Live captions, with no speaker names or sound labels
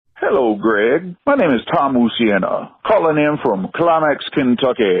Hello, Greg. My name is Tom Luciana, calling in from Climax,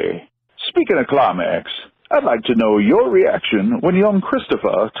 Kentucky. Speaking of Climax, I'd like to know your reaction when young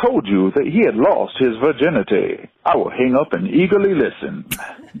Christopher told you that he had lost his virginity. I will hang up and eagerly listen.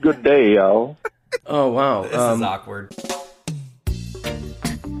 Good day, y'all. Oh, wow. This is awkward.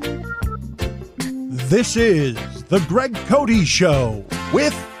 This is The Greg Cote Show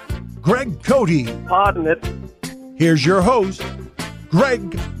with Greg Cote. Pardon it. Here's your host, Greg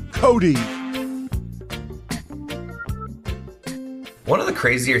Cote. One of the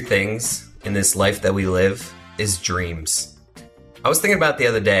crazier things in this life that we live is dreams. I was thinking about it the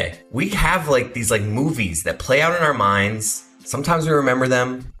other day. We have these movies that play out in our minds. Sometimes we remember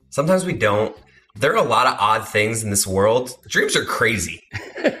them. Sometimes we don't. There are a lot of odd things in this world. Dreams are crazy.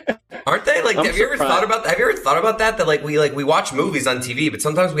 Aren't they? Have you ever thought about that? That we watch movies on TV, but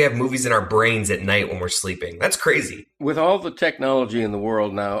sometimes we have movies in our brains at night when we're sleeping. That's crazy. With all the technology in the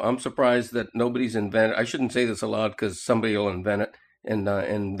world now, I'm surprised that nobody's invented. I shouldn't say this aloud because somebody will invent it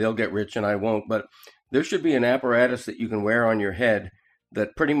and they'll get rich and I won't. But there should be an apparatus that you can wear on your head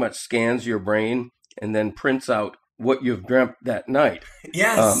that pretty much scans your brain and then prints out what you've dreamt that night.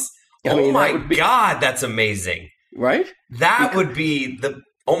 Yes. God, that's amazing. Right? Would be the.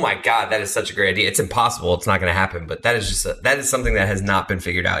 Oh my God, that is such a great idea. It's impossible. It's not going to happen, but that is something that has not been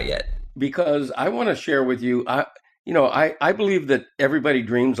figured out yet. Because I want to share with you, I believe that everybody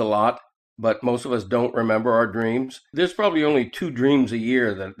dreams a lot, but most of us don't remember our dreams. There's probably only 2 dreams a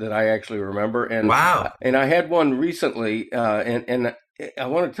year that I actually remember. And wow. And I had one recently, and I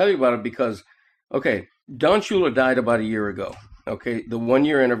want to tell you about it because, okay, Don Shula died about a year ago. Okay, the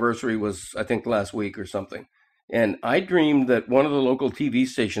 1-year anniversary was, I think, last week or something. And I dreamed that one of the local TV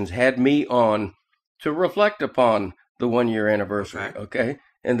stations had me on to reflect upon the 1-year anniversary, okay?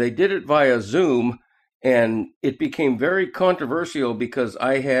 And they did it via Zoom, and it became very controversial because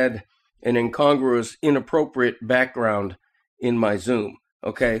I had an incongruous, inappropriate background in my Zoom,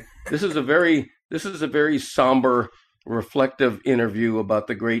 okay? This is a very somber, reflective interview about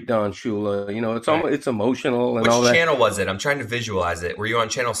the great Don Shula. It's emotional and all that. Which channel was it? I'm trying to visualize it. Were you on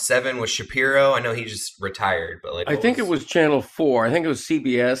channel 7 with Shapiro? I know he just retired, but I think it was channel 4. I think it was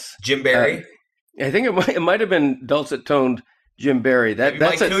CBS. Jim Barry. I think it might have been dulcet toned Jim Barry. That's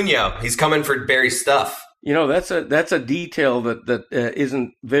Mike Cunha. He's coming for Barry's stuff. That's a detail that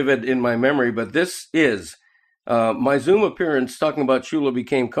isn't vivid in my memory, but this is. My Zoom appearance talking about Shula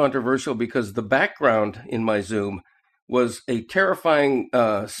became controversial because the background in my Zoom was a terrifying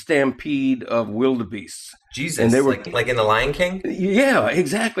stampede of wildebeests. Jesus, and they were like in The Lion King? Yeah,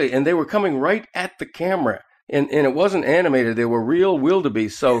 exactly. And they were coming right at the camera. And it wasn't animated. They were real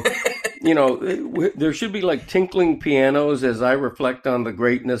wildebeest. So, there should be tinkling pianos as I reflect on the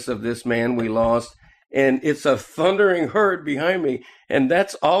greatness of this man we lost. And it's a thundering herd behind me. And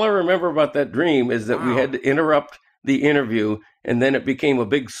that's all I remember about that dream is that we had to interrupt the interview, and then it became a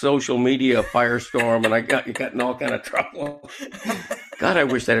big social media firestorm, and I got in all kind of trouble. God, I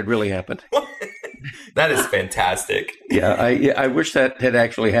wish that had really happened. That is fantastic. Yeah, I wish that had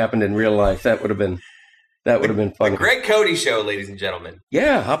actually happened in real life. That would have been fun. The Greg Cote Show, ladies and gentlemen.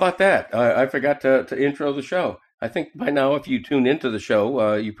 Yeah, how about that? I forgot to intro the show. I think by now, if you tune into the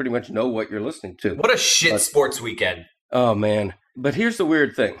show, you pretty much know what you're listening to. What a sports weekend. Oh, man. But here's the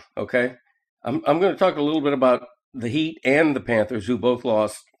weird thing, okay? I'm going to talk a little bit about the Heat and the Panthers, who both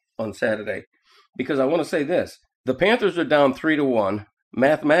lost on Saturday, because I want to say this. The Panthers are down 3-1.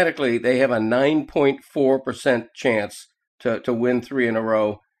 Mathematically, they have a 9.4% chance to win 3 in a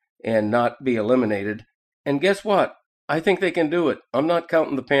row and not be eliminated. And guess what? I think they can do it. I'm not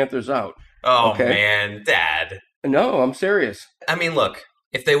counting the Panthers out. Oh, okay? Man, Dad. No, I'm serious. I mean, look,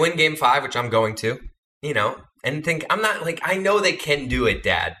 if they win Game 5, which I'm going to, and I'm not I know they can do it,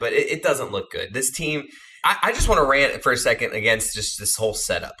 Dad, but it doesn't look good. This team, I just want to rant for a second against just this whole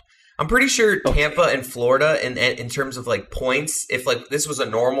setup. I'm pretty sure Tampa and Florida, in terms of points, if this was a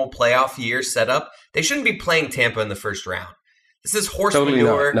normal playoff year setup, they shouldn't be playing Tampa in the first round. This is horse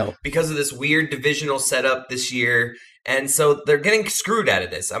manure because of this weird divisional setup this year. And so they're getting screwed out of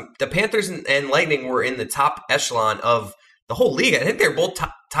this. The Panthers and Lightning were in the top echelon of the whole league. I think they're both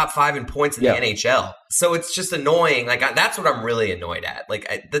top 5 in points in the NHL. So it's just annoying. That's what I'm really annoyed at.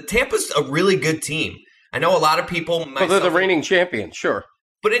 The Tampa's a really good team. I know a lot of people. Well, they're the reigning champions, sure.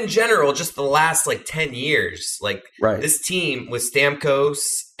 But in general, just the last 10 years, this team with Stamkos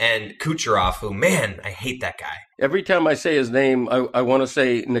and Kucherov, who, man, I hate that guy. Every time I say his name, I want to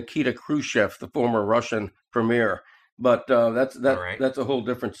say Nikita Khrushchev, the former Russian premier. But that's a whole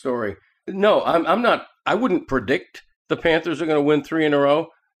different story. No, I'm not. I wouldn't predict the Panthers are going to win 3 in a row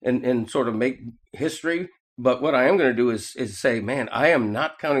and sort of make history. But what I am going to do is say, man, I am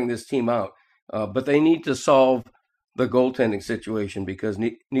not counting this team out. But they need to solve the goaltending situation because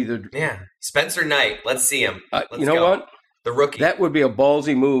neither. Yeah, Spencer Knight. Let's see him. You know what? The rookie. That would be a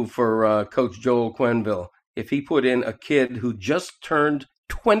ballsy move for Coach Joel Quenneville if he put in a kid who just turned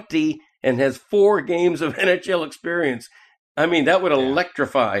 20 and has 4 games of NHL experience. I mean, that would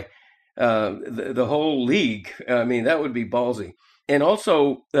electrify the whole league. I mean, that would be ballsy. And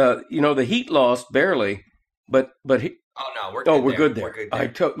also, the Heat lost barely, but he, we're good there. We're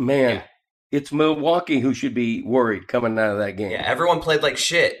good there. It's Milwaukee who should be worried coming out of that game. Yeah, everyone played like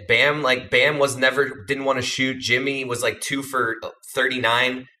shit. Bam didn't want to shoot. Jimmy was like 2 for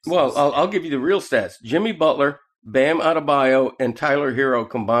 39. Well, I'll give you the real stats. Jimmy Butler, Bam Adebayo, and Tyler Hero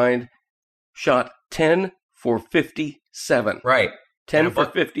combined shot 10 for 57. Right. 10 for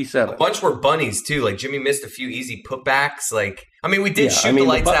 57. A bunch were bunnies too. Like Jimmy missed a few easy putbacks. We did shoot the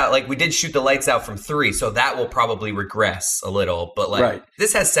lights out. Like we did shoot the lights out from 3, so that will probably regress a little. But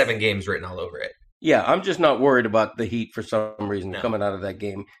This has 7 games written all over it. Yeah, I'm just not worried about the Heat for some reason coming out of that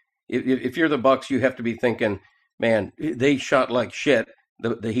game. If you're the Bucks, you have to be thinking, man, they shot like shit.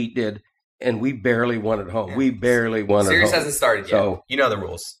 The Heat did, and we barely won at home. Yeah. We barely won at home. Series hasn't started yet. So, you know the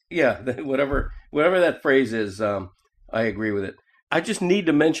rules. Yeah, whatever that phrase is, I agree with it. I just need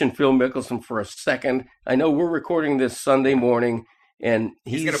to mention Phil Mickelson for a second. I know we're recording this Sunday morning, and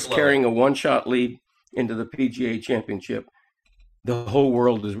he's carrying a 1-shot lead into the PGA Championship. The whole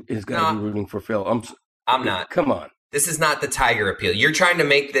world is going to be rooting for Phil. I'm not. Come on. This is not the Tiger appeal. You're trying to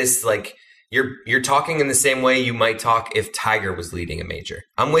make this like you're talking in the same way you might talk if Tiger was leading a major.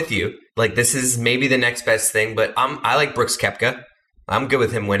 I'm with you. Like this is maybe the next best thing, but I like Brooks Koepka. I'm good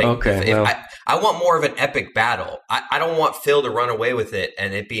with him winning. Okay. I want more of an epic battle. I don't want Phil to run away with it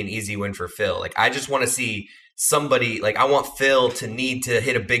and it be an easy win for Phil. Like I just want to see somebody I want Phil to need to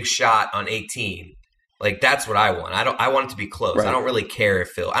hit a big shot on 18. Like that's what I want. I want it to be close. Right. I don't really care if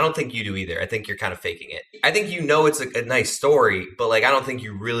Phil. I don't think you do either. I think you're kind of faking it. I think it's a nice story, but I don't think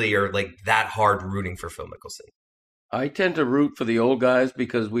you really are that hard rooting for Phil Mickelson. I tend to root for the old guys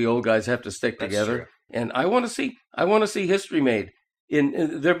because we old guys have to stick together. True. And I want to see history made.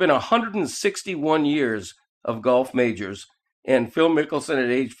 There have been 161 years of golf majors, and Phil Mickelson at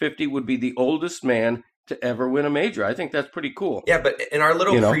age 50 would be the oldest man to ever win a major. I think that's pretty cool. Yeah, but in our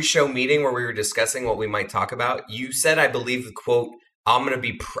little pre-show meeting where we were discussing what we might talk about, you said, I believe the quote,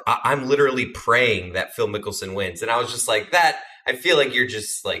 I'm literally praying that Phil Mickelson wins. And I was just like, that, I feel like you're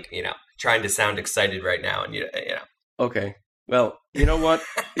just trying to sound excited right now. And Okay. Well, you know what?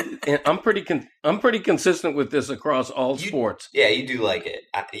 I'm pretty consistent with this across all sports. Yeah, you do like it.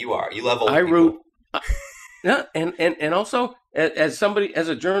 You are. You love old people. Root. Yeah, and also as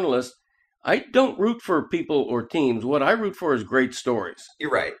a journalist, I don't root for people or teams. What I root for is great stories.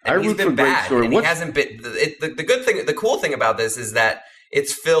 You're right. And he's been bad. And he hasn't been. The good thing, the cool thing about this is that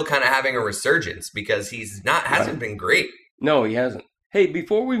it's Phil kind of having a resurgence because hasn't been great. No, he hasn't. Hey,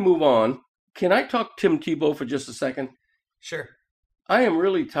 before we move on, can I talk Tim Tebow for just a second? Sure. I am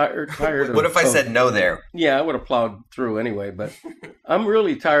really tired of... What if I said no there? Yeah, I would have plowed through anyway, but I'm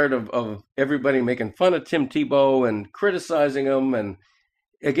really tired of everybody making fun of Tim Tebow and criticizing him. And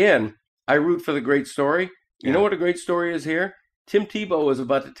again, I root for the great story. You know what a great story is here? Tim Tebow is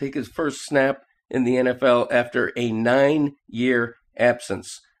about to take his first snap in the NFL after a 9-year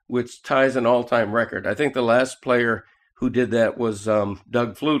absence, which ties an all-time record. I think the last player who did that was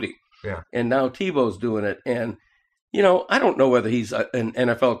Doug Flutie. Yeah. And now Tebow's doing it. And I don't know whether he's an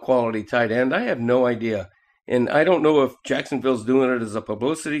NFL quality tight end. I have no idea. And I don't know if Jacksonville's doing it as a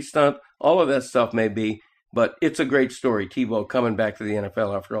publicity stunt. All of that stuff may be. But it's a great story, Tebow coming back to the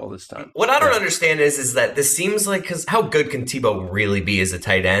NFL after all this time. What I don't understand is that this seems like, because how good can Tebow really be as a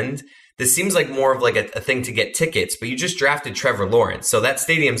tight end? This seems like more of a thing to get tickets, but you just drafted Trevor Lawrence. So that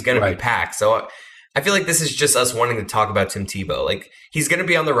stadium's going to be packed. So I feel like this is just us wanting to talk about Tim Tebow. He's going to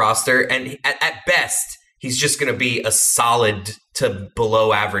be on the roster, and at best, he's just going to be a solid to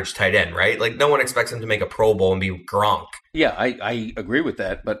below average tight end, right? No one expects him to make a Pro Bowl and be Gronk. Yeah, I agree with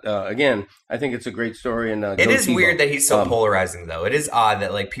that. But again, I think it's a great story. And it is weird that he's so polarizing, though. It is odd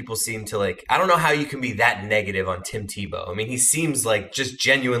that people seem to I don't know how you can be that negative on Tim Tebow. I mean, he seems just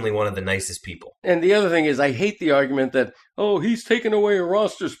genuinely one of the nicest people. And the other thing is, I hate the argument that, he's taken away a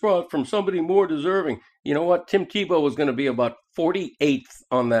roster spot from somebody more deserving. You know what? Tim Tebow was going to be about 48th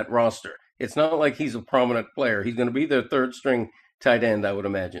on that roster. It's not like he's a prominent player. He's going to be their third string tight end, I would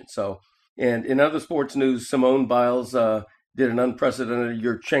imagine. So, and in other sports news, Simone Biles did an unprecedented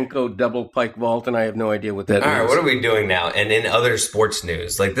Yurchenko double pike vault, and I have no idea what that All means. right, what are we doing now? And in other sports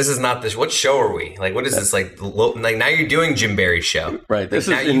news, like this is not this. What show are we? Like, what is this? Like now you're doing Jim Barry's show, right? This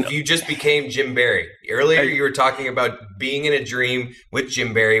like, is now you just became Jim Barry. Earlier, you were talking about being in a dream with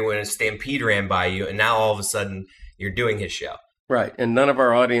Jim Barry when a stampede ran by you, and now all of a sudden you're doing his show. Right, and none of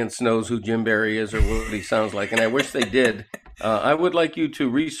our audience knows who Jim Barry is or what he sounds like, and I wish they did. I would like you to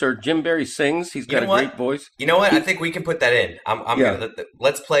research. Jim Barry sings. He's got a great voice. You know what? I think we can put that in.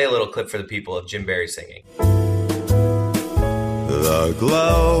 Let's play a little clip for the people of Jim Barry singing. The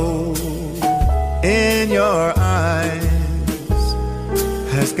glow in your eyes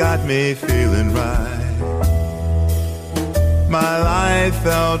has got me feeling right. My life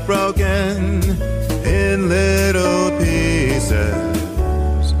felt broken in little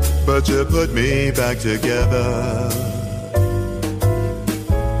pieces, but you put me back together.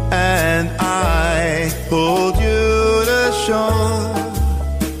 And I pulled you to shore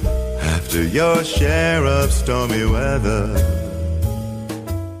after your share of stormy weather.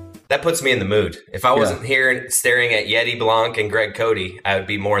 That puts me in the mood. If I wasn't here staring at Yeti Blanc and Greg Cote, I would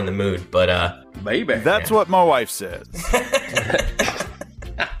be more in the mood. But baby, that's what my wife says.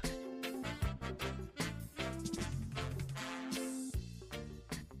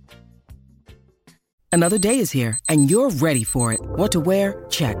 Another day is here, and you're ready for it. What to wear?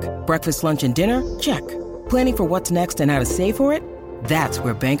 Check. Breakfast, lunch, and dinner? Check. Planning for what's next and how to save for it? That's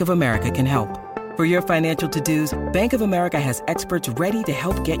where Bank of America can help. For your financial to-dos, Bank of America has experts ready to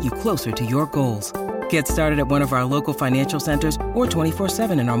help get you closer to your goals. Get started at one of our local financial centers or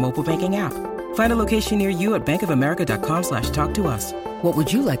 24/7 in our mobile banking app. Find a location near you at bankofamerica.com/talktous. What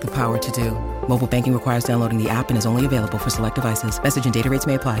would you like the power to do? Mobile banking requires downloading the app and is only available for select devices. Message and data rates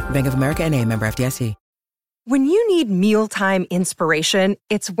may apply. Bank of America N.A., member FDIC. When you need mealtime inspiration,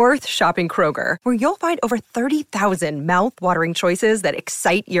 it's worth shopping Kroger, where you'll find over 30,000 mouth-watering choices that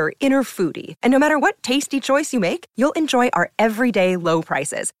excite your inner foodie. And no matter what tasty choice you make, you'll enjoy our everyday low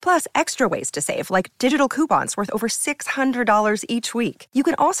prices, plus extra ways to save, like digital coupons worth over $600 each week. You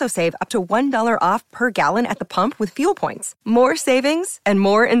can also save up to $1 off per gallon at the pump with fuel points. More savings and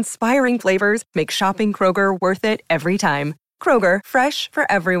more inspiring flavors make shopping Kroger worth it every time. Kroger, fresh for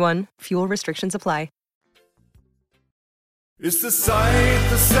everyone. Fuel restrictions apply. It's the sight,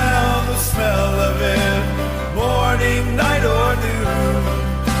 the sound, the smell of it, morning, night, or noon.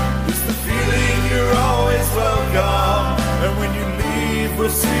 It's the feeling you're always welcome, and when you leave,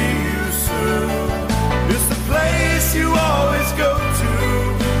 we'll see you soon. It's the place you always go to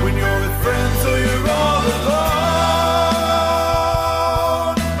when you're with friends or you're all alone.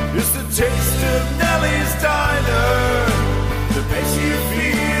 It's the taste of Nellie's Diner that makes you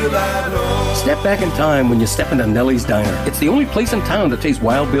feel at home. Step back in time when you step into Nellie's Diner. It's the only place in town that tastes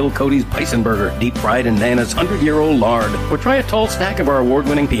Wild Bill Cody's Bison Burger, deep fried in Nana's 100-year-old lard. Or try a tall stack of our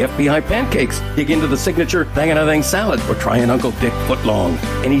award-winning PFBI pancakes. Dig into the signature Bang-a-Thing salad. Or try an Uncle Dick footlong.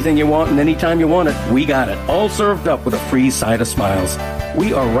 Anything you want and anytime you want it, we got it. All served up with a free side of smiles.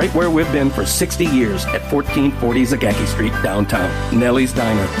 We are right where we've been for 60 years at 1440 Zagacki Street, downtown. Nellie's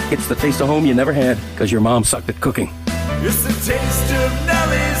Diner. It's the taste of home you never had because your mom sucked at cooking. It's the taste of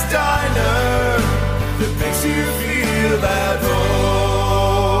Nellie's Diner that makes you feel at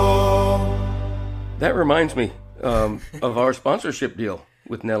home. That reminds me of our sponsorship deal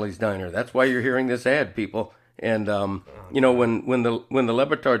with Nellie's Diner. That's why you're hearing this ad, people. And you know, when the Le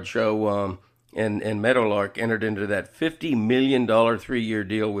Batard show and Meadowlark entered into that $50 million 3-year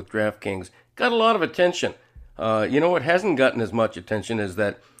deal with DraftKings, got a lot of attention. You know what hasn't gotten as much attention is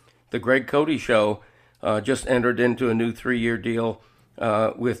that the Greg Cote show just entered into a new 3-year deal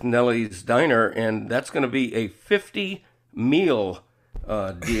with Nellie's Diner, and that's going to be a 50-meal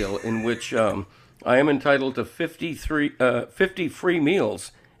deal in which I am entitled to 50 free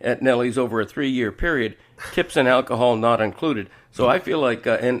meals at Nellie's over a 3-year period, tips and alcohol not included. So I feel like,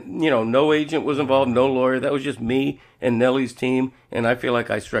 and you know, no agent was involved, no lawyer. That was just me and Nellie's team, and I feel like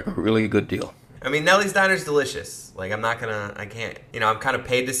I struck a really good deal. I mean, Nellie's Diner's delicious. Like, I can't, you know, I'm kind of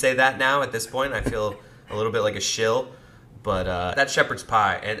paid to say that now at this point. I feel a little bit like a shill, but that shepherd's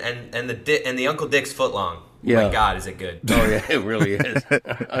pie and the Uncle Dick's footlong. Yeah. My God, is it good? Oh yeah, it really is.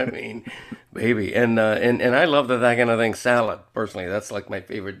 I mean, baby, and I love the that kind of thing salad. Personally, that's like my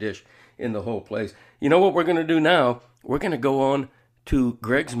favorite dish in the whole place. You know what we're gonna do now? We're gonna go on to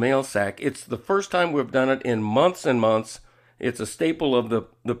Greg's mail sack. It's the first time we've done it in months and months. It's a staple of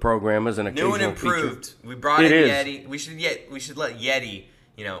the program as an occasional new and improved. Feature. We brought in Yeti. We should let Yeti.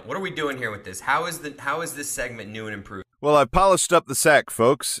 You know, what are we doing here with this? How is this segment new and improved? Well, I polished up the sack,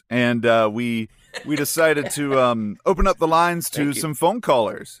 folks, and we decided to open up the lines to some phone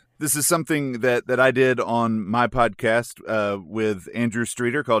callers. This is something that I did on my podcast with Andrew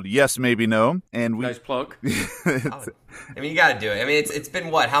Streeter called Yes, Maybe No. And nice plug. I mean, you got to do it. I mean, it's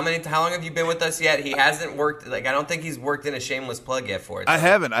been what? How long have you been with us yet? He hasn't worked. Like, I don't think he's worked in a shameless plug yet for it. So. I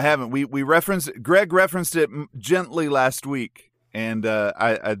haven't. Greg referenced it gently last week, and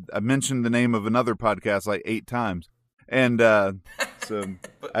I mentioned the name of another podcast like 8 times. And so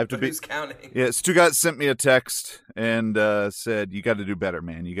I have to be. Who's counting? Yeah, Stu got sent me a text and said, "You got to do better,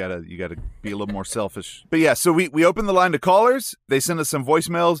 man. You got to be a little more selfish." But yeah, so we opened the line to callers. They sent us some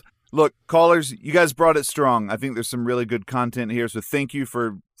voicemails. Look, callers, you guys brought it strong. I think there's some really good content here. So thank you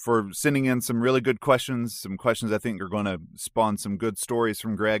for sending in some really good questions. Some questions I think are going to spawn some good stories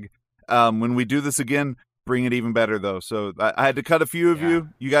from Greg. When we do this again, bring it even better though. So I had to cut a few of you.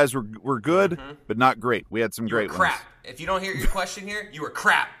 You guys were good, but not great. We had some great ones. Crap. If you don't hear your question here, you were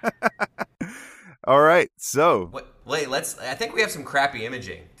crap. All right, so wait. I think we have some crappy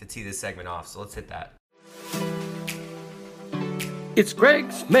imaging to tee this segment off. So let's hit that. It's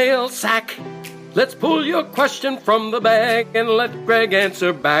Greg's mail sack. Let's pull your question from the bag and let Greg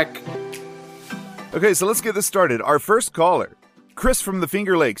answer back. Okay, so let's get this started. Our first caller, Chris from the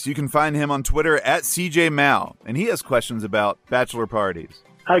Finger Lakes. You can find him on Twitter at CJMao, and he has questions about bachelor parties.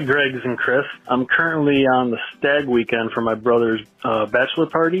 Hi, Greg's and Chris. I'm currently on the stag weekend for my brother's bachelor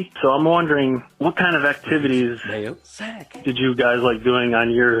party, so I'm wondering what kind of activities did you guys like doing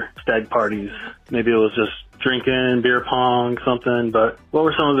on your stag parties? Maybe it was just drinking, beer pong, something, but what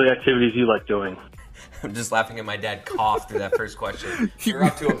were some of the activities you like doing? I'm just laughing at my dad cough through that first question. We're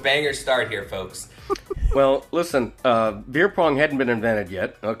up to a banger start here, folks. Well, listen, beer pong hadn't been invented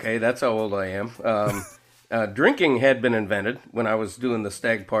yet. Okay, that's how old I am. Drinking had been invented when I was doing the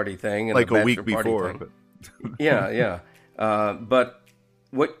stag party thing. And like the a week before. But... yeah. But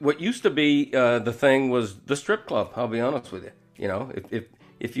what used to be the thing was the strip club, I'll be honest with you. You know,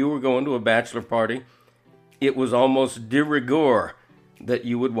 if you were going to a bachelor party, it was almost de rigueur that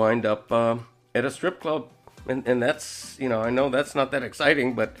you would wind up at a strip club. And that's, you know, I know that's not that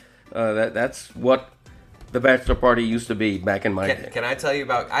exciting, but that's what the bachelor party used to be back in my day. Can I tell you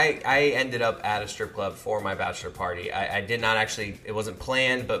about, I ended up at a strip club for my bachelor party. I did not actually, it wasn't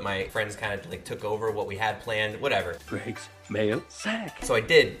planned, but my friends kind of like took over what we had planned, whatever. Greg's mail sack. So I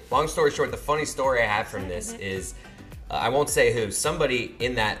did. Long story short, the funny story I have from this is, I won't say who, somebody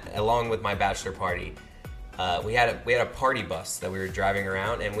in that, along with my bachelor party, we had a party bus that we were driving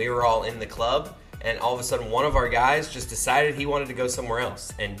around, and we were all in the club, and all of a sudden one of our guys just decided he wanted to go somewhere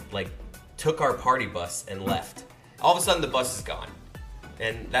else, and like took our party bus and left. All of a sudden the bus is gone,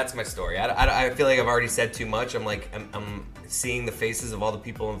 and that's my story. I feel like I've already said too much. I'm seeing the faces of all the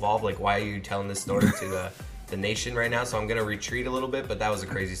people involved. Like, why are you telling this story to the nation right now? So I'm gonna retreat a little bit. But that was a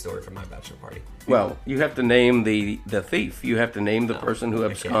crazy story from my bachelor party. Well, you have to name the thief. You have to name the person who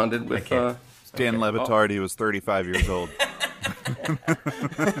absconded with. Dan Levitard, he was 35 years old.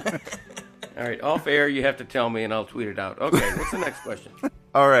 All right, off air, you have to tell me, and I'll tweet it out. Okay, what's the next question?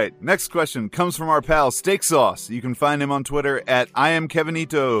 All right, next question comes from our pal Steak Sauce. You can find him on Twitter at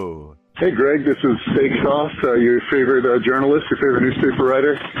IamKevinito. Hey, Greg, this is Steak Sauce, your favorite journalist, your favorite newspaper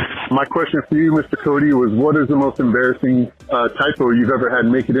writer. My question for you, Mr. Cote, was what is the most embarrassing typo you've ever had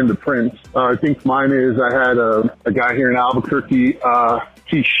make it into print? I think mine is I had a guy here in Albuquerque,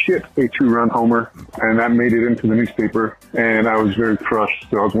 he shit a 2-run homer, and that made it into the newspaper, and I was very crushed,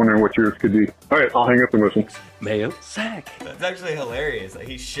 so I was wondering what yours could be. All right, I'll hang up and listen. Mail sack. That's actually hilarious. Like,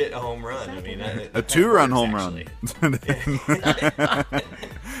 he shit a home run. I mean, a 2-run home run.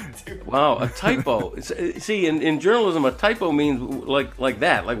 Wow, a typo. See, in journalism, a typo means like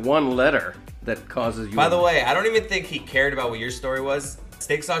that, like one letter that causes you. By the way, I don't even think he cared about what your story was.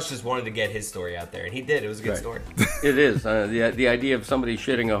 Steak Sauce just wanted to get his story out there, and he did. It was a good story. It is. The idea of somebody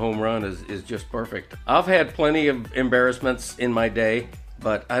shitting a home run is just perfect. I've had plenty of embarrassments in my day,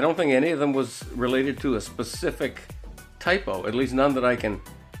 but I don't think any of them was related to a specific typo, at least none that I can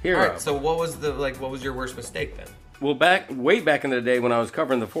hear All right, of. so what was your worst mistake then? Well, way back in the day when I was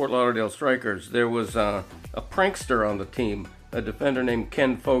covering the Fort Lauderdale Strikers, there was a prankster on the team, a defender named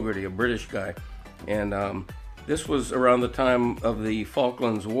Ken Fogarty, a British guy, and this was around the time of the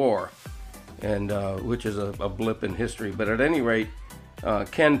Falklands War, and which is a blip in history. But at any rate,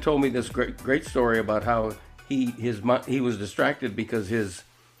 Ken told me this great story about how he was distracted because his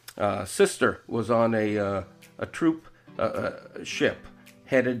sister was on a troop ship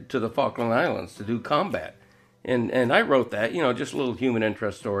headed to the Falkland Islands to do combat. And I wrote that, just a little human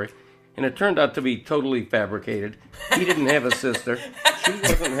interest story. And it turned out to be totally fabricated. He didn't have a sister. She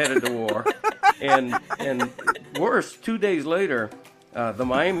wasn't headed to war. And worse, 2 days later, the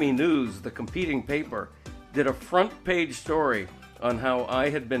Miami News, the competing paper, did a front page story on how I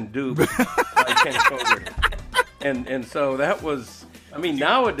had been duped by Ken Cote. And so that was, I mean,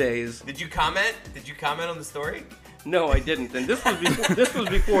 nowadays. Did you comment? Did you comment on the story? No, I didn't. And this was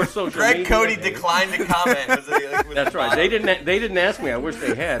before social media. Greg Cote declined to comment. That's right. They didn't ask me. I wish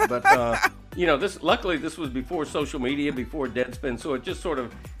they had. But luckily this was before social media, before Deadspin, so it just sort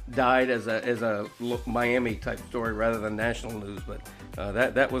of died as a Miami type story rather than national news. But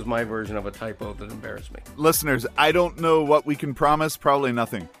that was my version of a typo that embarrassed me. Listeners, I don't know what we can promise. Probably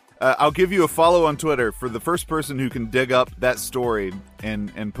nothing. I'll give you a follow on Twitter for the first person who can dig up that story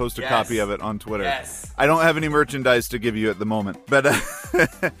and post a copy of it on Twitter. Yes. I don't have any merchandise to give you at the moment, but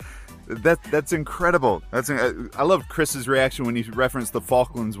that's incredible. I loved Chris's reaction when he referenced the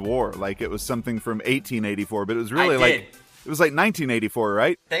Falklands War, like it was something from 1884, but it was really it was like 1984,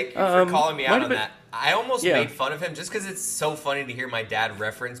 right? Thank you for calling me out on that. I almost made fun of him just because it's so funny to hear my dad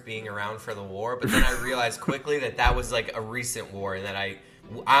reference being around for the war, but then I realized quickly that was like a recent war and that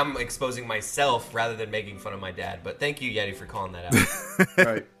I'm exposing myself rather than making fun of my dad. But thank you, Yeti, for calling that out.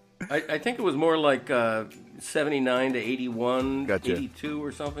 Right. I think it was more like 79 to 81, gotcha. 82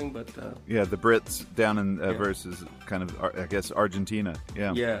 or something. But yeah, the Brits down in versus kind of, I guess, Argentina.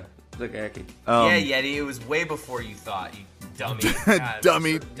 Yeah. Yeah, Zagaki. Yeah, Yeti, it was way before you thought, you dummy. God,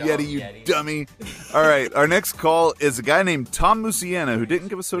 dummy, so dumb, Yeti, dummy. All right, our next call is a guy named Tom Musiana who didn't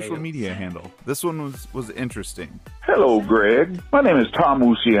give a social media handle. This one was interesting. Hello, Greg. My name is Tom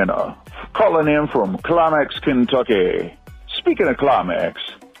Musiana, calling in from Climax, Kentucky. Speaking of Climax,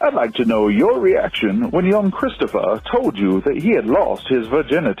 I'd like to know your reaction when young Christopher told you that he had lost his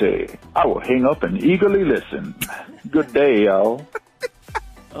virginity. I will hang up and eagerly listen. Good day, y'all.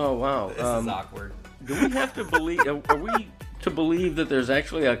 Oh, wow. This is awkward. Do we have to believe, are we to believe that there's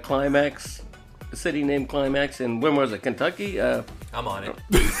actually a city named Climax in, when was it, Kentucky? I'm on it.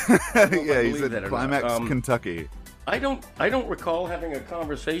 Yeah, he said Climax, Kentucky. I don't recall having a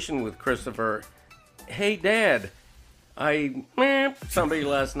conversation with Christopher. Hey, Dad, I somebody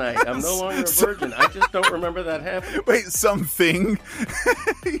last night. I'm no longer a virgin. I just don't remember that happening. Wait, something?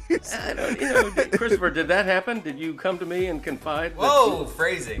 I don't, Christopher, did that happen? Did you come to me and confide? Whoa,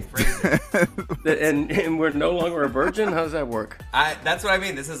 phrasing. And we're no longer a virgin? How does that work? That's what I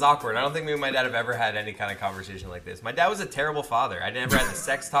mean. This is awkward. I don't think me and my dad have ever had any kind of conversation like this. My dad was a terrible father. I never had the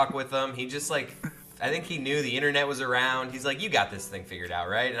sex talk with him. He just I think he knew the internet was around. He's like, you got this thing figured out,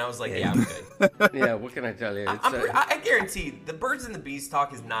 right? And I was like, yeah, I'm good. Yeah, what can I tell you? I guarantee the birds and the bees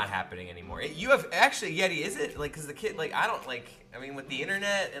talk is not happening anymore. You have, actually, Yeti, is it? Because the kid, with the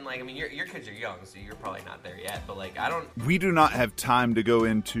internet and, your kids are young, so you're probably not there yet. But, I don't... We do not have time to go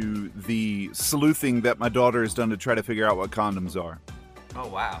into the sleuthing that my daughter has done to try to figure out what condoms are. Oh,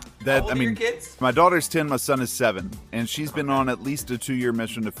 wow. How old are your kids? My daughter's 10, my son is 7. And she's been on at least a 2-year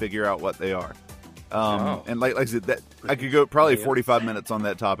mission to figure out what they are. And like I said, I could go probably 45 minutes on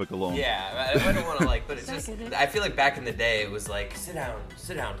that topic alone. Yeah, I don't want to but it's just, I feel like back in the day, it was like, sit down,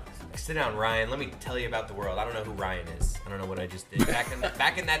 Ryan. Let me tell you about the world. I don't know who Ryan is. I don't know what I just did. Back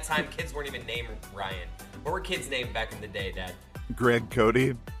in that time, kids weren't even named Ryan. What were kids named back in the day, Dad? Greg Cote.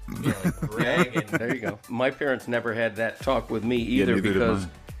 Yeah, Greg. And... There you go. My parents never had that talk with me either because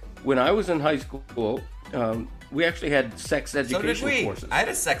when I was in high school, we actually had sex education courses. I had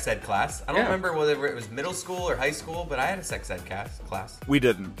a sex ed class. I don't remember whether it was middle school or high school, but I had a sex ed class. We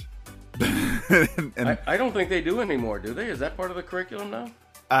didn't. I don't think they do anymore, do they? Is that part of the curriculum now?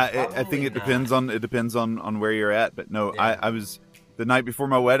 I think it depends on where you're at. But no, yeah. I was the night before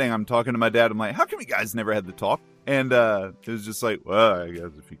my wedding. I'm talking to my dad. I'm like, how come you guys never had the talk? And it was just like, well, I guess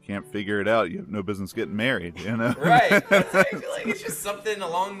if you can't figure it out, you have no business getting married, Right. I feel like it's just something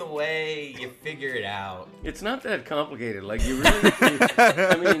along the way, you figure it out. It's not that complicated. You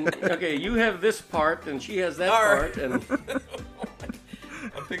really, okay, you have this part, and she has that part, and...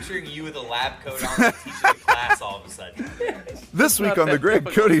 I'm picturing you with a lab coat on teaching a class all of a sudden. This week on the Greg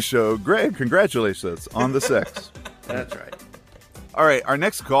Cote Show, Greg congratulates us on the sex. That's right. All right, our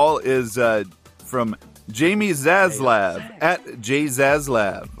next call is from... Jamie Zaslav at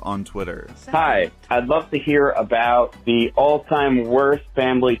JZaslav on Twitter. Hi, I'd love to hear about the all-time worst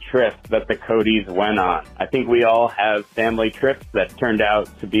family trip that the Cotes went on. I think we all have family trips that turned out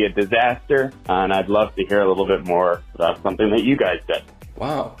to be a disaster, and I'd love to hear a little bit more about something that you guys did.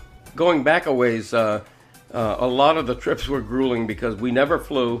 Wow. Going back a ways, a lot of the trips were grueling because we never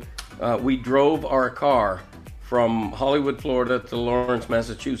flew. We drove our car from Hollywood, Florida to Lawrence,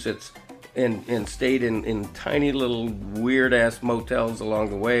 Massachusetts, and stayed in tiny little weird ass motels along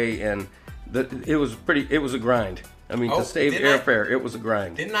the way, and it was a grind. I mean, to save airfare, it was a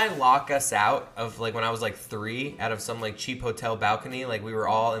grind. Didn't I lock us out of, like, when I was, like, 3, out of some, like, cheap hotel balcony? Like, we were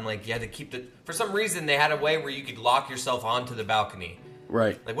all in, like, you had to keep the... For some reason, they had a way where you could lock yourself onto the balcony.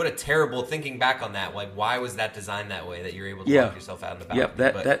 Right. Like, what a terrible, thinking back on that. Like, why was that designed that way, that you're able to lock yourself out on the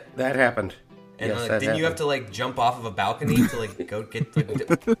balcony? Yep, that happened. And yes, like, that didn't happened. you have to, like, jump off of a balcony to, like, go get...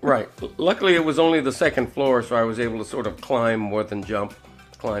 Right. Luckily, it was only the second floor, so I was able to sort of climb more than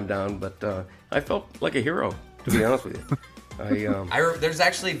climb down. But I felt like a hero, to be honest with you. There's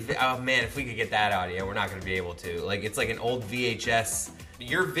actually... Oh, man, if we could get that audio, we're not going to be able to. Like, it's like an old VHS...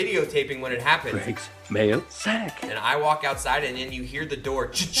 You're videotaping when it happens. Greg's mail sack. And I walk outside, and then you hear the door.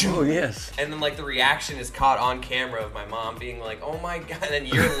 Ch-ch-ch. Oh, yes. And then, like, the reaction is caught on camera of my mom being like, oh, my God. And then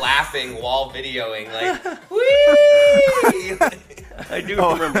you're laughing while videoing, like, whee! I do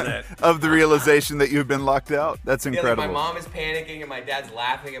remember that. Of the realization that you've been locked out? That's incredible. Like my mom is panicking, and my dad's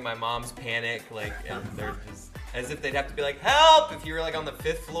laughing at my mom's panic. Like, and they're just... As if they'd have to be like, help! If you were, like, on the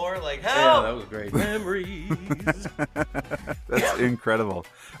 5th floor, like, help! Yeah, that was great. Memories. That's incredible.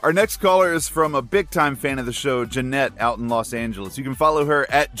 Our next caller is from a big-time fan of the show, Jeanette, out in Los Angeles. You can follow her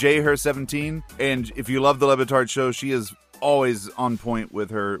at jher17, and if you love the Le Batard show, she is always on point with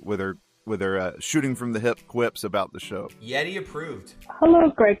her shooting from the hip quips about the show. Yeti approved. Hello,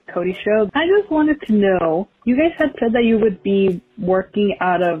 Greg Cote Show. I just wanted to know, you guys had said that you would be working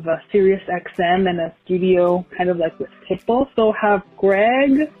out of Sirius XM and a studio kind of like with Pitbull. So have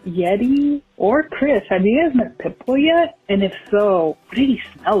Greg, Yeti, or Chris, have you guys met Pitbull yet? And if so, what did he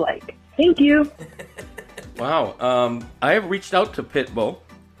smell like? Thank you. Wow. I have reached out to Pitbull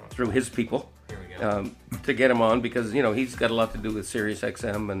through his people. To get him on because, you know, he's got a lot to do with Sirius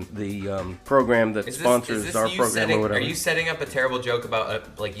XM and the program that sponsors our program or whatever. Are you setting up a terrible joke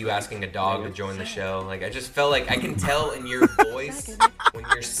about, like, you asking a dog to join the show? Like, I just felt like I can tell in your voice when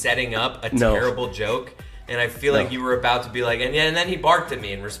you're setting up a terrible joke. And I feel like you were about to be like, and then he barked at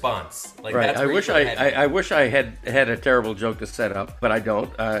me in response. Like, right. That's I wish I had a terrible joke to set up, but I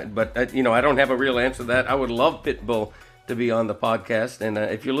don't. But you know, I don't have a real answer to that. I would love Pitbull to be on the podcast, and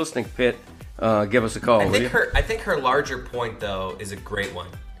if you're listening, Pit, give us a call. I think her larger point though is a great one.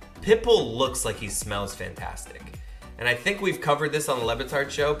 Pitbull looks like he smells fantastic. And I think we've covered this on the Le Batard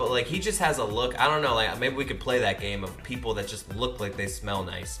show, but like he just has a look. I don't know, like maybe we could play that game of people that just look like they smell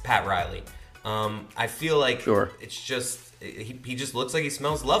nice. Pat Riley. I feel like it's just he just looks like he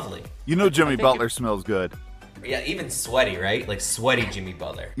smells lovely. You know, Jimmy Butler smells good. Yeah, even sweaty, right? Like sweaty Jimmy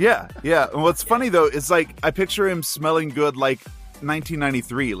Butler. Yeah. And what's funny though is like I picture him smelling good like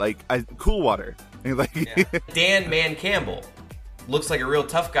 1993, like Cool Water. Like Dan Man Campbell looks like a real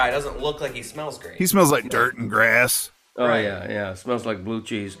tough guy. Doesn't look like he smells great. He smells like dirt and grass. Oh yeah. Smells like blue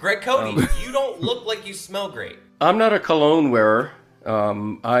cheese. Greg Cote, you don't look like you smell great. I'm not a cologne wearer.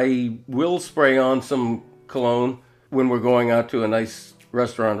 I will spray on some cologne when we're going out to a nice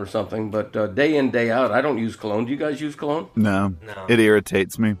restaurant or something, but day in, day out, I don't use cologne. Do you guys use cologne? No. It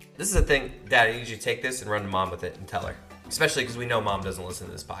irritates me. This is the thing, Dad, I need you to take this and run to Mom with it and tell her. Especially because we know Mom doesn't listen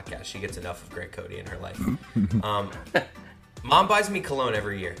to this podcast. She gets enough of Greg Cote in her life. Mom buys me cologne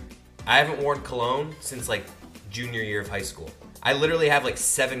every year. I haven't worn cologne since like junior year of high school. I literally have like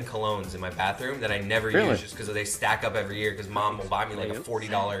 7 colognes in my bathroom that I never use just because they stack up every year because Mom will buy me like a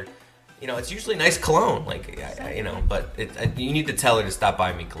 $40, you know, it's usually nice cologne, like, you know, but you need to tell her to stop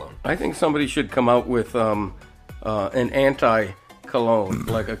buying me cologne. I think somebody should come out with an anti-cologne,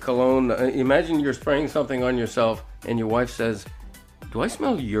 like a cologne. Imagine you're spraying something on yourself and your wife says, "Do I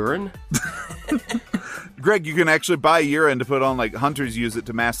smell urine?" Greg, you can actually buy urine to put on, like hunters use it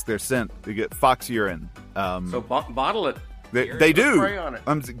to mask their scent. You get fox urine. So bottle it. They do. Spray on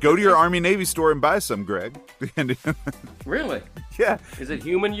it. Go to your Army Navy store and buy some, Greg. Really? Yeah. Is it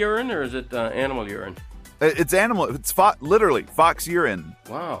human urine or is it animal urine? It's animal. It's literally fox urine.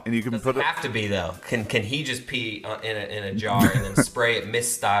 Wow. And you can put it. Have to be though. Can he just pee in a jar and then spray it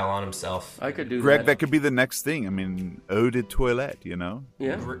mist style on himself? I could do that. Greg, that could be the next thing. I mean, eau de toilette. You know.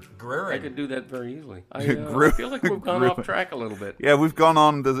 Yeah. I could do that very easily. I feel like we've gone off track a little bit. Yeah, we've gone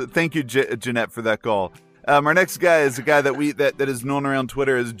on. Thank you, Jeanette, for that call. Our next guy is a guy that is known around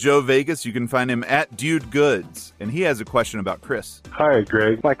Twitter as Joe Vegas. You can find him at Dude Goods, and he has a question about Chris. Hi,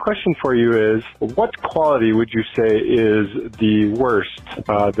 Greg. My question for you is, what quality would you say is the worst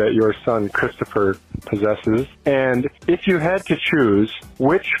that your son Christopher possesses? And if you had to choose,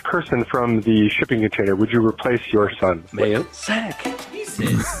 which person from the shipping container would you replace your son Mail sack.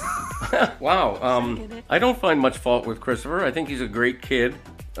 Jesus. Wow. I don't find much fault with Christopher. I think he's a great kid.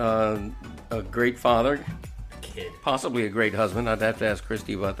 A great father, possibly a great husband. I'd have to ask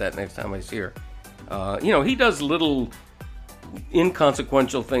Christy about that next time I see her. You know, he does little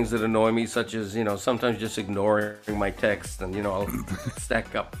inconsequential things that annoy me, such as, sometimes just ignoring my texts, and, I'll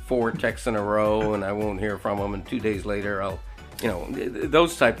stack up 4 texts in a row and I won't hear from them, and 2 days later I'll,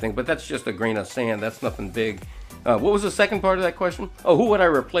 those type things. But that's just a grain of sand. That's nothing big. What was the second part of that question? Oh, who would I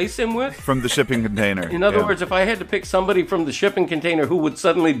replace him with? From the shipping container. In other words, if I had to pick somebody from the shipping container who would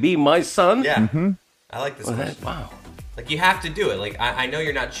suddenly be my son? Yeah. Mm-hmm. I like this question. Wow. Like, you have to do it. Like, I know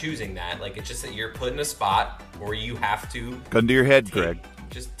you're not choosing that. Like, it's just that you're put in a spot where you have to... Gun to your head, Greg.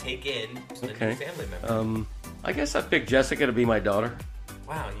 Just take in a new family member. I guess I'd pick Jessica to be my daughter.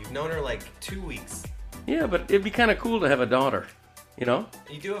 Wow, you've known her like 2 weeks. Yeah, but it'd be kind of cool to have a daughter, You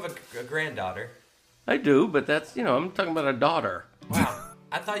do have a granddaughter. I do, but that's, I'm talking about a daughter. Wow.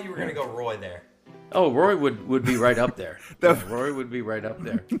 I thought you were going to go Roy there. Oh, Roy would be right up there. Roy would be right up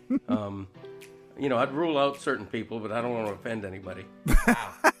there. I'd rule out certain people, but I don't want to offend anybody.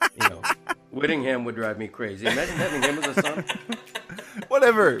 Wow. Whittingham would drive me crazy. Imagine having him as a son.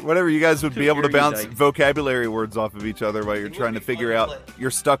 Whatever. You guys would be able to bounce erudite. vocabulary words off of each other while you're trying to figure out.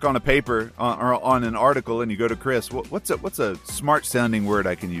 You're stuck on a paper or on an article, and you go to Chris. What's a smart sounding word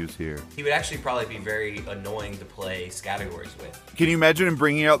I can use here? He would actually probably be very annoying to play categories with. Can you imagine him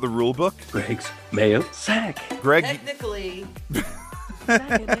bringing out the rule book? Greg's mail sack. Greg. Technically.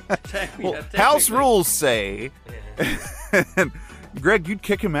 House rules say. Greg, you'd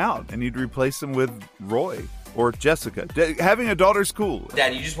kick him out, and you'd replace him with Roy or Jessica. Having a daughter's cool.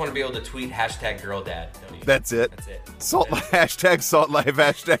 Dad, you just want to be able to tweet #GirlDad, don't you? That's it. That's it. Salt life,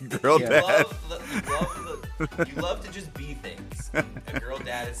 #GirlDad. You love to just be things. A girl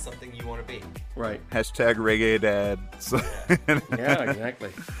dad is something you want to be. Right. #reggae dad. Yeah,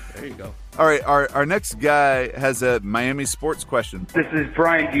 exactly. There you go. All right, our next guy has a Miami sports question. This is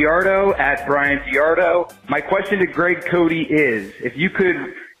Brian Diardo at Brian Diardo. My question to Greg Cote is, if you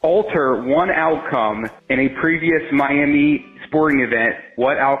could alter one outcome in a previous Miami sporting event,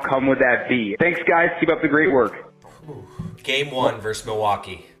 what outcome would that be? Thanks, guys. Keep up the great work. Game 1 versus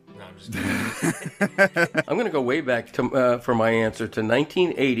Milwaukee. No, I'm just kidding. I'm going to go way back to for my answer to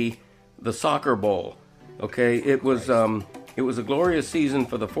 1980, the Soccer Bowl. Okay, it was a glorious season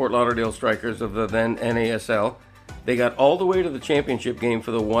for the Fort Lauderdale Strikers of the then NASL. They got all the way to the championship game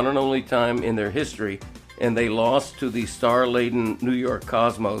for the one and only time in their history, and they lost to the star-laden New York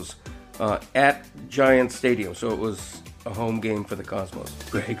Cosmos at Giant Stadium. So it was a home game for the Cosmos.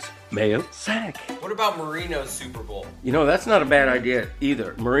 Greg's mail sack. What about Marino's Super Bowl? That's not a bad idea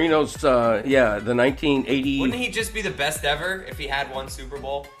either. Marino's, the 1980... Wouldn't he just be the best ever if he had one Super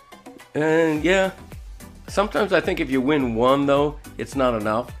Bowl? Yeah. Sometimes I think if you win one, though, it's not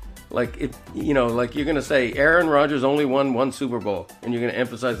enough. Like you're going to say Aaron Rodgers only won one Super Bowl, and you're going to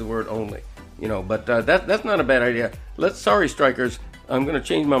emphasize the word only. But that's not a bad idea. Sorry, Strikers. I'm going to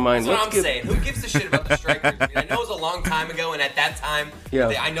change my mind. That's what I'm saying. Who gives a shit about the Strikers? I know it was a long time ago, and at that time,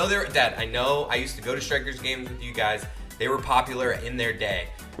 I know I used to go to Strikers games with you guys. They were popular in their day.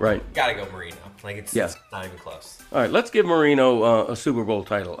 Right. Gotta go Marino. It's not even close. All right, let's give Marino a Super Bowl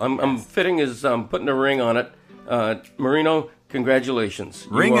title. I'm fitting his putting a ring on it. Marino, congratulations.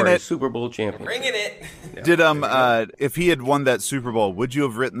 Ringing you are it. A Super Bowl champion. Ringing it. Yeah. Did if he had won that Super Bowl, would you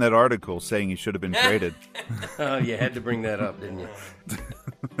have written that article saying he should have been traded? You had to bring that up, didn't you?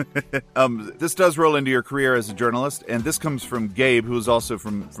 This does roll into your career as a journalist, and this comes from Gabe, who is also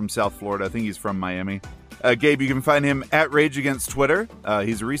from South Florida. I think he's from Miami. Gabe, you can find him at Rage Against Twitter.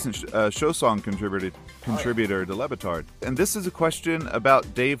 He's a recent show song contributor to Levitard. And this is a question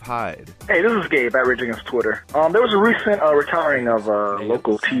about Dave Hyde. Hey, this is Gabe at Rage Against Twitter. There was a recent retiring of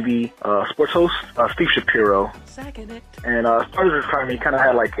local TV sports host, Steve Shapiro. And as part of his retirement, he kind of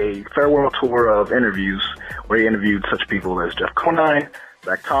had like a farewell tour of interviews where he interviewed such people as Jeff Conine,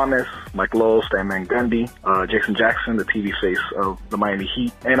 Zach Thomas, Mike Lowe, Stan Van Gundy, Jason Jackson, the TV face of the Miami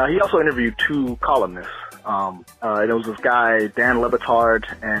Heat. And he also interviewed 2 columnists. There was this guy, Dan Lebitard,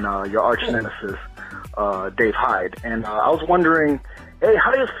 and your arch nemesis, Dave Hyde. And I was wondering, hey,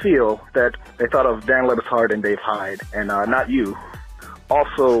 how do you feel that they thought of Dan Lebitard and Dave Hyde and not you?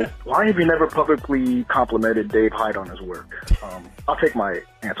 Also, why have you never publicly complimented Dave Hyde on his work? I'll take my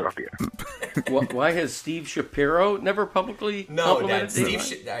answer off the air. Why has Steve Shapiro never publicly complimented Dave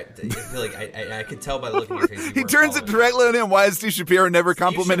Hyde? I feel like I could tell by the look in your face. He turns it directly on him. Why has Steve Shapiro never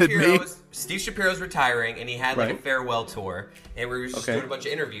complimented me? Steve Shapiro's retiring, and he had a farewell tour, and we were just doing a bunch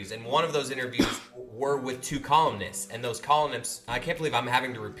of interviews. And one of those interviews were with 2 columnists, and those columnists, I can't believe I'm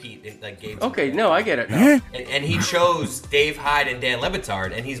having to repeat Gabe's. Okay, no, I get it now. And he chose Dave Hyde and Dan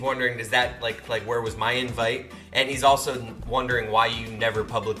Lebitard, and he's wondering, does that like where was my invite? And he's also wondering why you never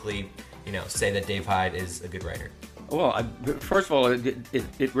publicly, say that Dave Hyde is a good writer. Well, first of all,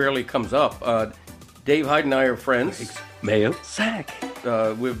 it rarely comes up. Dave Hyde and I are friends. Mail sack.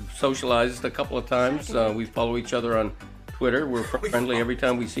 We've socialized a couple of times. We follow each other on Twitter. We're friendly every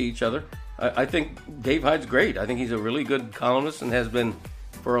time we see each other. I think Dave Hyde's great. I think he's a really good columnist and has been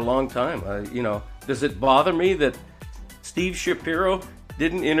for a long time. Does it bother me that Steve Shapiro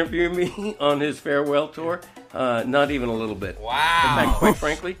didn't interview me on his farewell tour? Not even a little bit. Wow. In fact, quite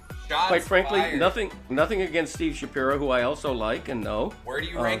frankly, fired. nothing against Steve Shapiro, who I also like and know. Where do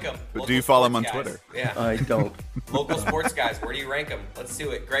you rank him? But do you follow him on Twitter? Yeah. I don't. Local sports guys, where do you rank them? Let's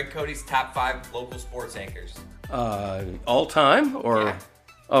do it. Greg Cote's top 5 local sports anchors. All time or? Yeah.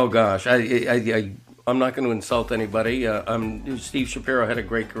 Oh gosh, I'm not going to insult anybody. Steve Shapiro had a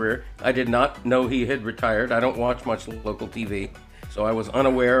great career. I did not know he had retired. I don't watch much local TV, so I was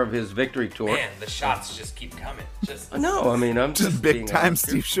unaware of his victory tour. Man, the shots just keep coming. No, I mean, I'm just big being time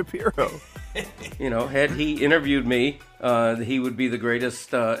honest here. Steve Shapiro. Had he interviewed me, he would be the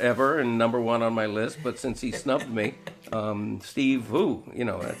greatest ever and number one on my list. But since he snubbed me, Steve who?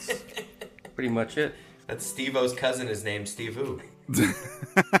 That's pretty much it. That's Steve-O's cousin is named Steve Who.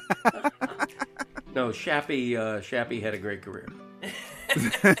 No, Shappy had a great career.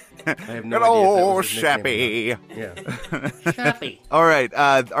 I have no idea. Oh, if that was his nickname or Shappy. not. Yeah. Shappy. All right,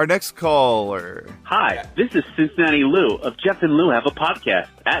 our next caller. Hi, this is Cincinnati Lou of Jeff and Lou Have a Podcast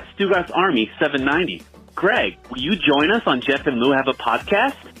at Stugas Army 790. Greg, will you join us on Jeff and Lou Have a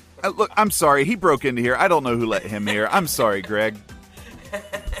Podcast? Look, I'm sorry. He broke into here. I don't know who let him here. I'm sorry, Greg.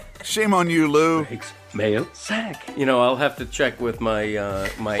 Shame on you, Lou. Mail sack. I'll have to check with my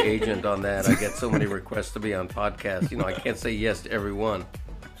my agent on that. I get so many requests to be on podcasts. I can't say yes to every one.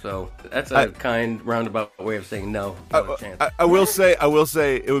 So that's a kind roundabout way of saying no. Not a chance. I will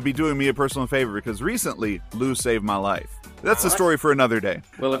say it would be doing me a personal favor because recently Lou saved my life. That's a story for another day.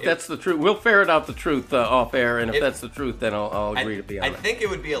 Well, if that's the truth, we'll ferret out the truth off air, and if that's the truth, then I'll agree to be on it. I think it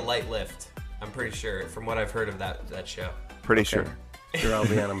would be a light lift. I'm pretty sure, from what I've heard of that show. Pretty sure. Sure, I'll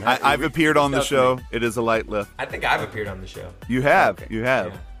be on them. I've appeared on the show. It is a light lift. I think I've appeared on the show. You have. Okay. You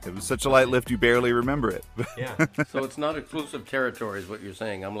have. Yeah. It was such a light lift you barely remember it. Yeah. So it's not exclusive territory is what you're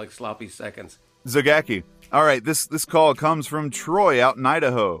saying. I'm like sloppy seconds. Zagaki. All right, this call comes from Troy out in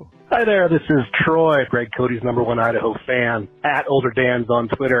Idaho. Hi there, this is Troy, Greg Cote's #1 Idaho fan, at Older Dan's on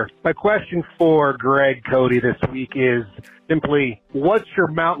Twitter. My question for Greg Cote this week is simply, what's your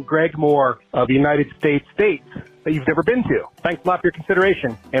Mount Gregmore of the United States states that you've never been to? Thanks a lot for your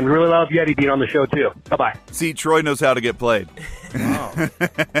consideration, and we really love Yeti being on the show too. Bye-bye. See, Troy knows how to get played. Wow.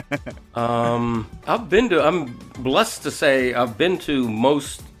 I'm blessed to say I've been to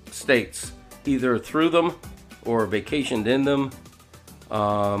most states, either through them or vacationed in them.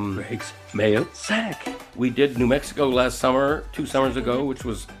 Greg's Mail Sack. We did New Mexico last summer, 2 summers ago, which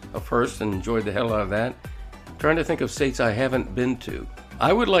was a first, and enjoyed the hell out of that. I'm trying to think of states I haven't been to.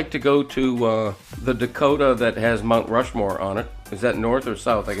 I would like to go to the Dakota that has Mount Rushmore on it. Is that north or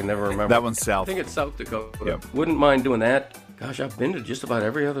south? I can never remember. That one's south. I think it's South Dakota. Yep. Wouldn't mind doing that. Gosh, I've been to just about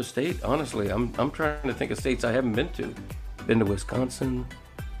every other state, honestly. I'm trying to think of states I haven't been to. Been to Wisconsin.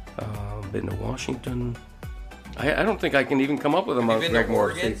 Been to Washington. I don't think I can even come up with a Mount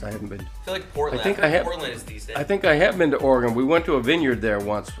Gregmore states I haven't been to. I feel like Portland. Portland is these days. I think I have been to Oregon. We went to a vineyard there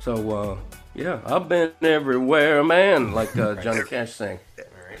once. So, yeah, I've been everywhere, man, like Johnny Cash sang.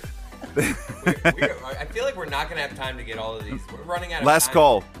 I feel like we're not going to have time to get all of these. We're running out of Last time.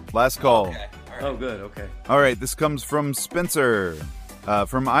 call. Okay. All right. Oh, good. Okay. All right, this comes from Spencer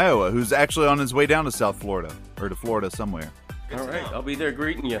from Iowa, who's actually on his way down to South Florida, or to Florida somewhere. All right, I'll be there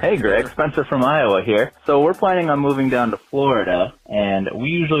greeting you. Hey, Greg. Spencer from Iowa here. So we're planning on moving down to Florida, and we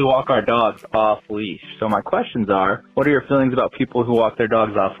usually walk our dogs off leash. So my questions are, what are your feelings about people who walk their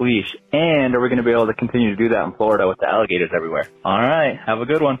dogs off leash? And are we going to be able to continue to do that in Florida with the alligators everywhere? All right. Have a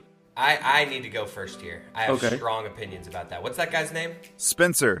good one. I need to go first here. I have Okay. strong opinions about that. What's that guy's name?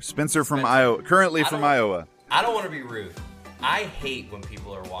 Spencer from Iowa, currently from Iowa. I don't want to be rude. I hate when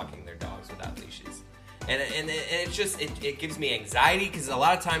people are walking their dogs without leashes. And it's just, it gives me anxiety because a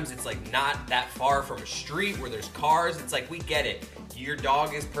lot of times it's like not that far from a street where there's cars. It's like, we get it. Your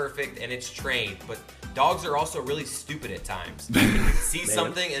dog is perfect and it's trained, but dogs are also really stupid at times. You can see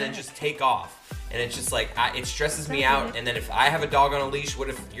something and then just take off. And it's just like, it stresses me out. And then if I have a dog on a leash, what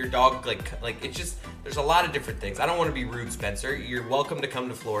if your dog, like it's just, there's a lot of different things. I don't want to be rude, Spencer. You're welcome to come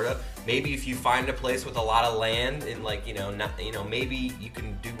to Florida. Maybe if you find a place with a lot of land and maybe you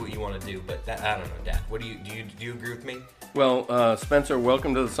can do what you want to do. But that, I don't know, Dad. What do you agree with me? Well, Spencer,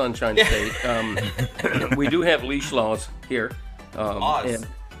 welcome to the Sunshine State. We do have leash laws here. Laws.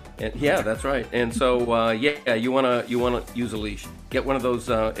 And, yeah, that's right. And so, you wanna use a leash. Get one of those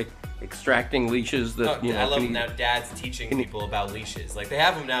extracting leaches that I love now. Dad's teaching people about leashes. Like they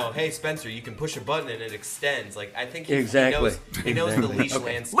have them now. Hey, Spencer, you can push a button and it extends. Like I think he knows the leash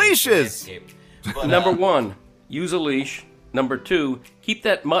landscape. Leashes. But, Number 1, use a leash. Number 2, keep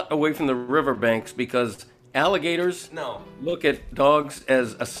that mutt away from the riverbanks because alligators look at dogs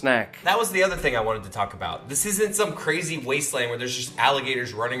as a snack. That was the other thing I wanted to talk about. This isn't some crazy wasteland where there's just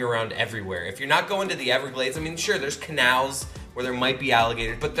alligators running around everywhere. If you're not going to the Everglades, I mean, sure, there's canals where there might be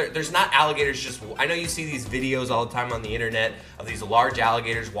alligators, but there's not alligators just... I know you see these videos all the time on the internet of these large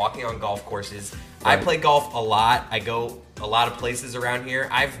alligators walking on golf courses. Right. I play golf a lot. I go a lot of places around here.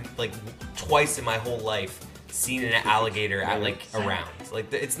 I've, like, twice in my whole life seen an alligator around.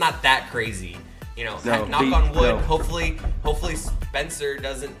 Like, it's not that crazy. You know, knock on wood. Hopefully Spencer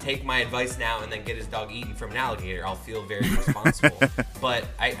doesn't take my advice now and then get his dog eaten from an alligator. I'll feel very responsible. But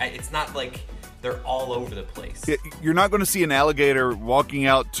it's not like they're all over the place. You're not going to see an alligator walking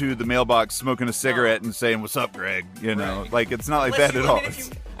out to the mailbox smoking a cigarette and saying, "What's up, Greg?" You know, like it's not like that at all.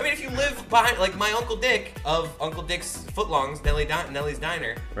 If you live behind, like my Uncle Dick of Uncle Dick's Footlongs, Nellie's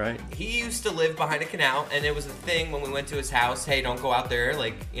Diner, right? He used to live behind a canal, and it was a thing when we went to his house. Hey, don't go out there.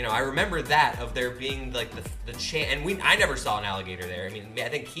 Like, you know, I remember that of there being like the and I never saw an alligator there. I mean, I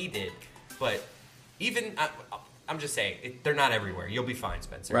think he did, but even I'm just saying they're not everywhere. You'll be fine,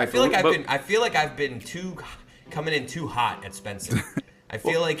 Spencer. Right, I feel like I've been coming in too hot at Spencer. I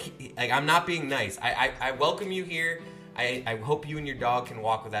feel like I'm not being nice. I welcome you here. I hope you and your dog can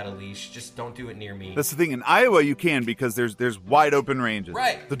walk without a leash. Just don't do it near me. That's the thing. In Iowa, you can because there's wide open ranges.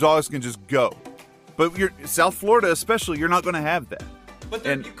 Right. The dogs can just go. But South Florida, especially, you're not going to have that. But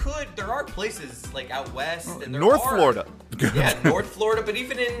there are places like out west and North Florida. Yeah, North Florida, but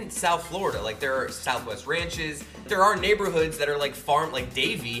even in South Florida, like there are Southwest ranches. There are neighborhoods that are like farm, like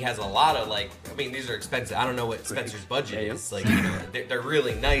Davie has a lot of these are expensive. I don't know what Spencer's budget is. Like, you know, they're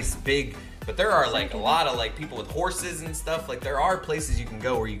really nice, big, but there are like a lot of like people with horses and stuff. Like there are places you can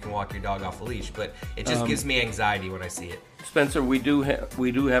go where you can walk your dog off a leash, but it just gives me anxiety when I see it. Spencer, we do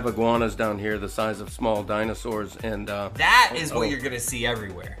have iguanas down here the size of small dinosaurs, and that is what you're gonna see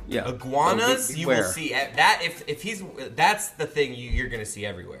everywhere. Yeah, iguanas you will see that that's the thing you're gonna see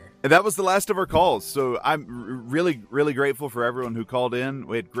everywhere. And that was the last of our calls, so I'm really, really grateful for everyone who called in.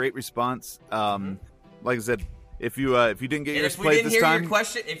 We had great response. Like I said, if you didn't get yours played this time,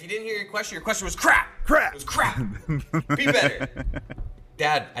 if you didn't hear your question was crap. It was crap. Be better.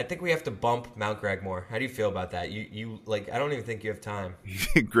 Dad, I think we have to bump Mount Gregmore. How do you feel about that? You I don't even think you have time.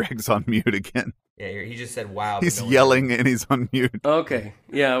 Greg's on mute again. Yeah, he just said wow. He's yelling and he's on mute. Okay.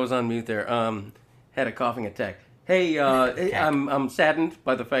 Yeah, I was on mute there. Had a coughing attack. Hey, I'm saddened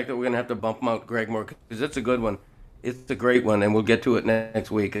by the fact that we're going to have to bump Mount Gregmore because it's a good one. It's a great one, and we'll get to it next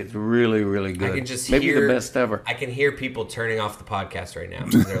week. It's really, really good. I can just maybe the best ever. I can hear people turning off the podcast right now.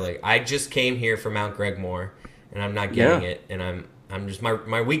 They're like, I just came here for Mount Gregmore, and I'm not getting it, and I'm just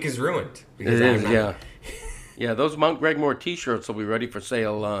my week is ruined. Because it is, yeah. Those Mount Gregmore T-shirts will be ready for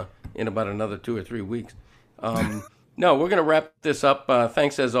sale in about another 2 or 3 weeks. No, we're going to wrap this up.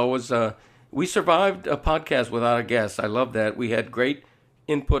 Thanks as always. We survived a podcast without a guest. I love that. We had great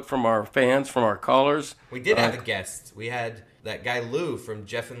input from our fans, from our callers. We did have a guest. We had that guy Lou from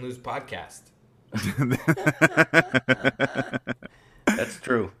Jeff and Lou's podcast. That's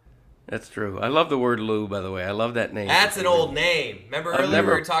true. That's true. I love the word Lou, by the way. I love that name. That's an old name. Remember earlier we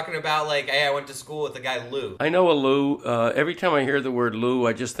were talking about hey, I went to school with the guy Lou. I know a Lou. Every time I hear the word Lou,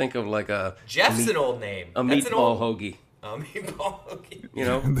 I just think of Jeff's an old name. A meatball hoagie. A meatball hoagie. You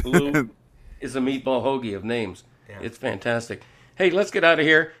know, Lou is a meatball hoagie of names. Yeah. It's fantastic. Hey, let's get out of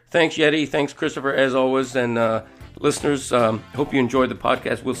here. Thanks, Yeti. Thanks, Christopher, as always. And listeners, hope you enjoyed the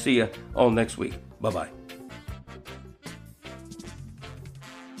podcast. We'll see you all next week. Bye-bye.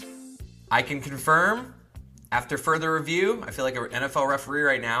 I can confirm, after further review, I feel like an NFL referee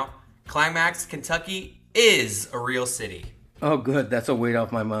right now, Climax, Kentucky is a real city. Oh, good. That's a weight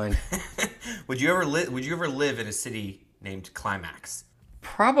off my mind. Would you ever live in a city named Climax?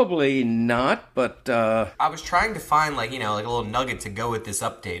 Probably not, but I was trying to find a little nugget to go with this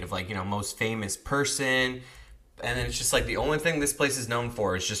update of most famous person, and then it's just the only thing this place is known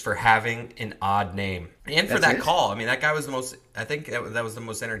for is just for having an odd name. And for that call, I mean, that guy was that was the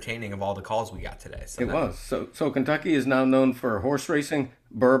most entertaining of all the calls we got today. So it was. So Kentucky is now known for horse racing,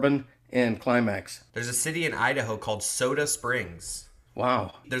 bourbon, and Climax. There's a city in Idaho called Soda Springs.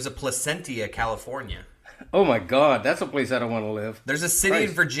 Wow. There's a Placentia, California. Oh my God, that's a place I don't want to live. There's a city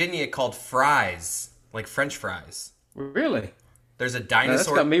in Virginia called Fries, like French fries. Really? There's a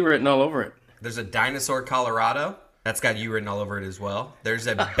dinosaur. That's got me written all over it. There's a Dinosaur, Colorado. That's got you written all over it as well. There's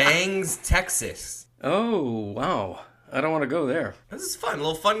a Bangs, Texas. Oh, wow. I don't want to go there. This is fun. A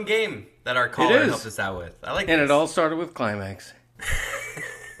little fun game that our caller helped us out with. I like this. And it all started with Climax.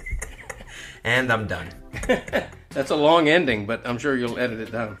 And I'm done. That's a long ending, but I'm sure you'll edit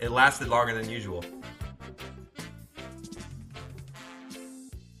it down. It lasted longer than usual.